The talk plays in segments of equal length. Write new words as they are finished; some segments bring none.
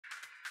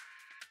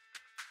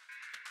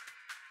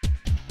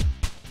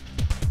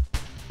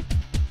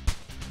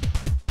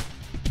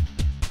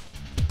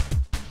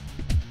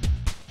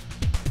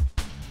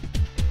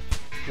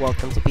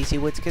Welcome to PC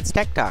Woods Kids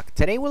Tech Talk.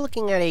 Today we're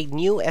looking at a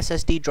new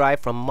SSD drive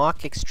from Mach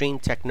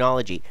Xtreme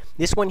technology.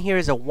 This one here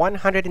is a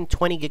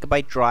 120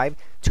 gigabyte drive,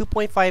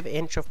 2.5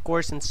 inch of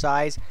course in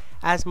size,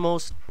 as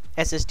most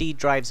SSD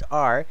drives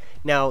are.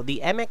 Now the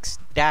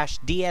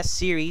MX-DS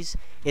series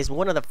is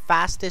one of the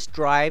fastest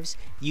drives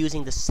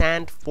using the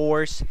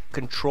SandForce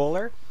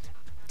controller.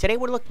 Today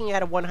we're looking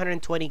at a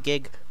 120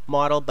 gig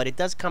model, but it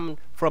does come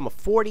from a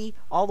 40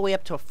 all the way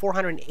up to a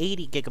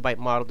 480 gigabyte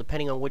model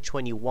depending on which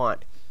one you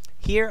want.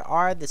 Here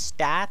are the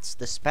stats,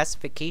 the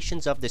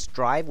specifications of this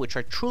drive, which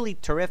are truly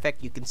terrific.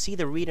 You can see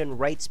the read and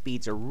write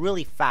speeds are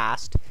really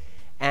fast,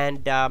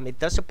 and it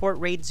does support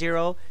RAID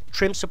 0,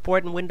 trim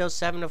support in Windows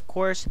 7 of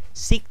course,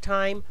 seek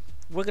time.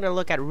 We're going to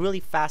look at really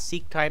fast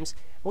seek times.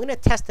 We're going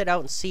to test it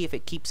out and see if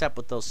it keeps up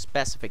with those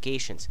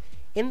specifications.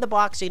 In the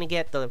box you're going to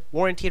get the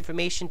warranty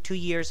information, 2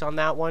 years on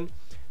that one.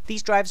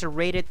 These drives are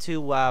rated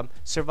to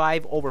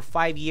survive over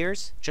 5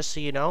 years, just so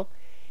you know.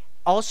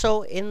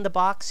 Also in the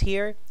box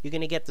here, you're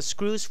going to get the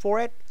screws for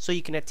it, so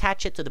you can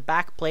attach it to the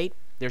back plate.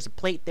 There's a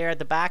plate there at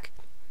the back.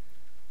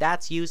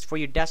 That's used for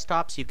your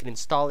desktop, so you can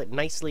install it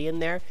nicely in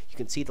there. You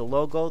can see the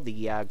logo,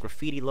 the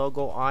graffiti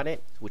logo on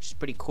it, which is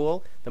pretty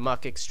cool. The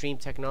Mach Xtreme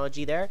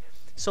technology there.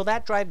 So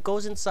that drive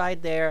goes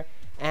inside there,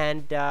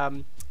 and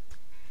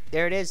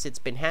there it is. It's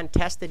been hand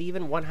tested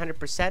even,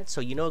 100%, so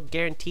you know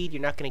guaranteed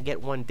you're not going to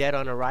get one dead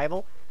on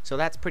arrival. So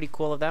that's pretty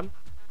cool of them.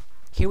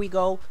 Here we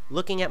go,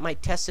 looking at my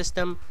test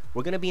system.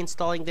 We're going to be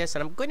installing this,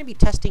 and I'm going to be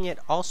testing it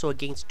also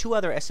against 2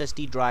 other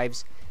SSD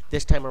drives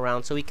this time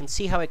around, so we can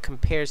see how it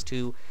compares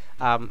to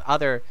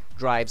other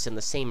drives in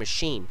the same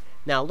machine.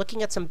 Now,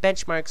 looking at some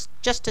benchmarks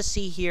just to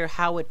see here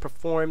how it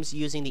performs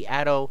using the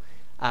ATO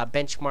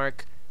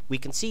benchmark, we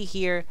can see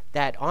here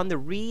that on the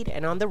read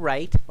and on the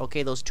write,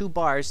 okay, those 2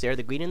 bars there,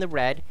 the green and the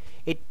red,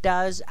 it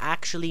does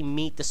actually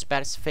meet the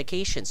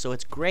specifications, so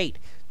it's great.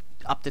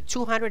 Up to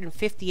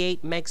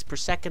 258 megs per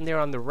second there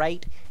on the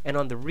write, and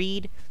on the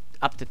read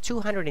up to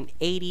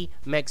 280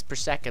 megs per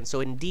second. So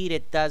indeed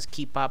it does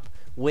keep up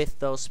with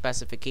those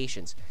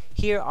specifications.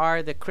 Here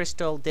are the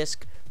Crystal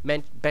disk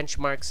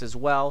benchmarks as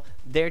well.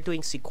 They're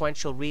doing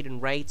sequential read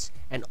and writes,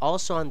 and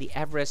also on the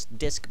Everest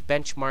disk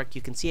benchmark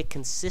you can see a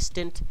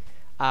consistent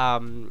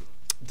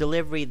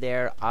delivery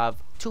there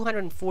of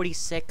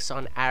 246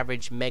 on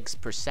average megs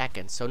per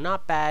second. So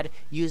not bad,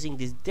 using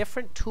these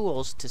different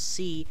tools to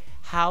see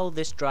how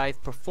this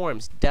drive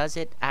performs. Does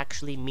it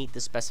actually meet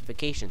the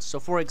specifications? So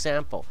for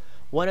example,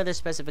 one of the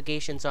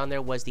specifications on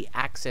there was the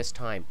access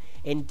time.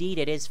 Indeed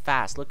it is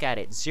fast. Look at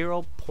it,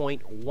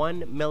 0.1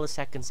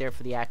 milliseconds there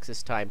for the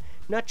access time.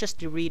 Not just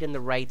the read and the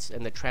writes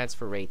and the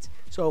transfer rates.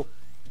 So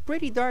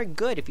pretty darn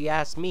good if you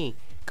ask me,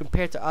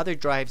 compared to other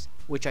drives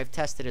which I've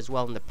tested as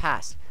well in the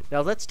past.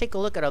 Now let's take a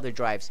look at other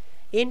drives.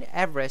 In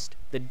Everest,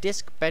 the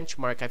disk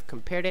benchmark, I've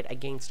compared it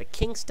against a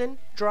Kingston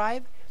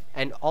drive,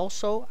 and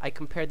also I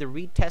compared the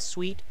read test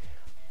suite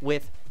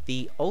with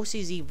the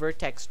OCZ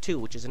Vertex 2,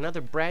 which is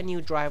another brand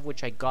new drive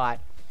which I got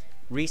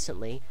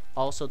recently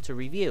also to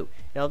review.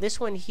 Now this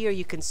one here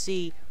you can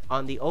see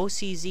on the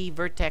OCZ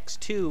Vertex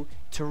 2,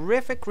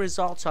 terrific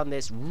results on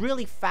this,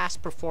 really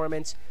fast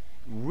performance,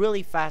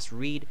 really fast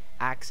read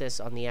access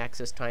on the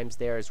access times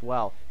there as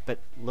well. But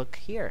look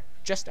here,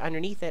 just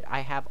underneath it I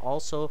have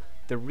also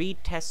the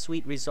read test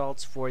suite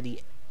results for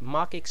the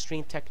Mach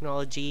Xtreme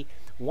technology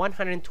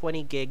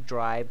 120 gig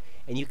drive,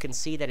 and you can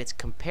see that it's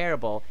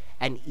comparable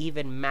and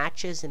even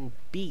matches and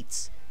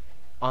beats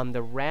on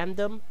the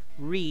random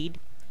read.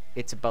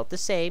 It's about the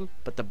same,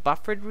 but the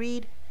buffered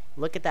read,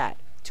 look at that,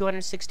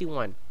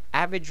 261.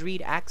 Average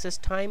read access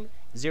time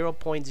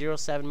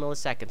 0.07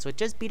 milliseconds. So it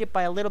just beat it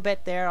by a little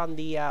bit there on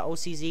the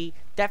OCZ.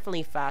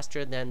 Definitely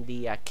faster than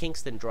the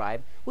Kingston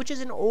drive, which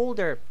is an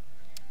older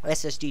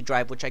SSD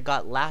drive which I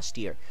got last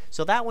year.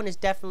 So that one is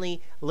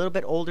definitely a little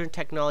bit older in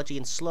technology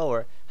and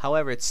slower.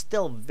 However, it's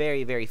still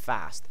very, very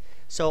fast.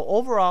 So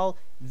overall,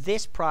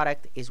 this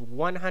product is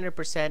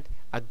 100%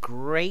 a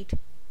great,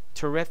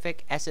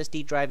 terrific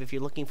SSD drive if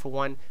you're looking for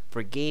one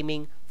for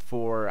gaming,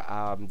 for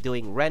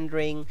doing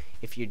rendering,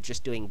 if you're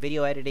just doing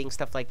video editing,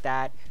 stuff like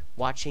that,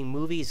 watching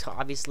movies.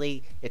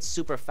 Obviously it's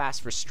super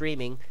fast for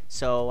streaming,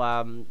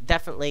 so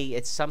definitely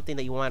it's something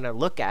that you want to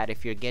look at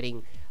if you're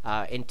getting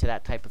into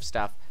that type of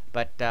stuff.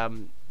 But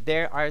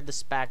there are the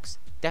specs.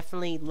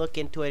 Definitely look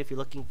into it if you're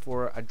looking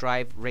for a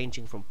drive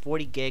ranging from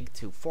 40 gig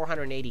to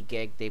 480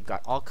 gig. They've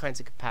got all kinds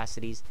of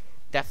capacities.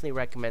 Definitely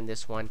recommend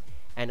this one.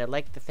 And I'd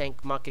like to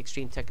thank Mach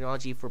Xtreme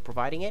Technology for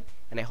providing it,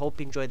 and I hope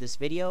you enjoyed this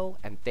video,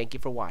 and thank you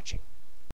for watching.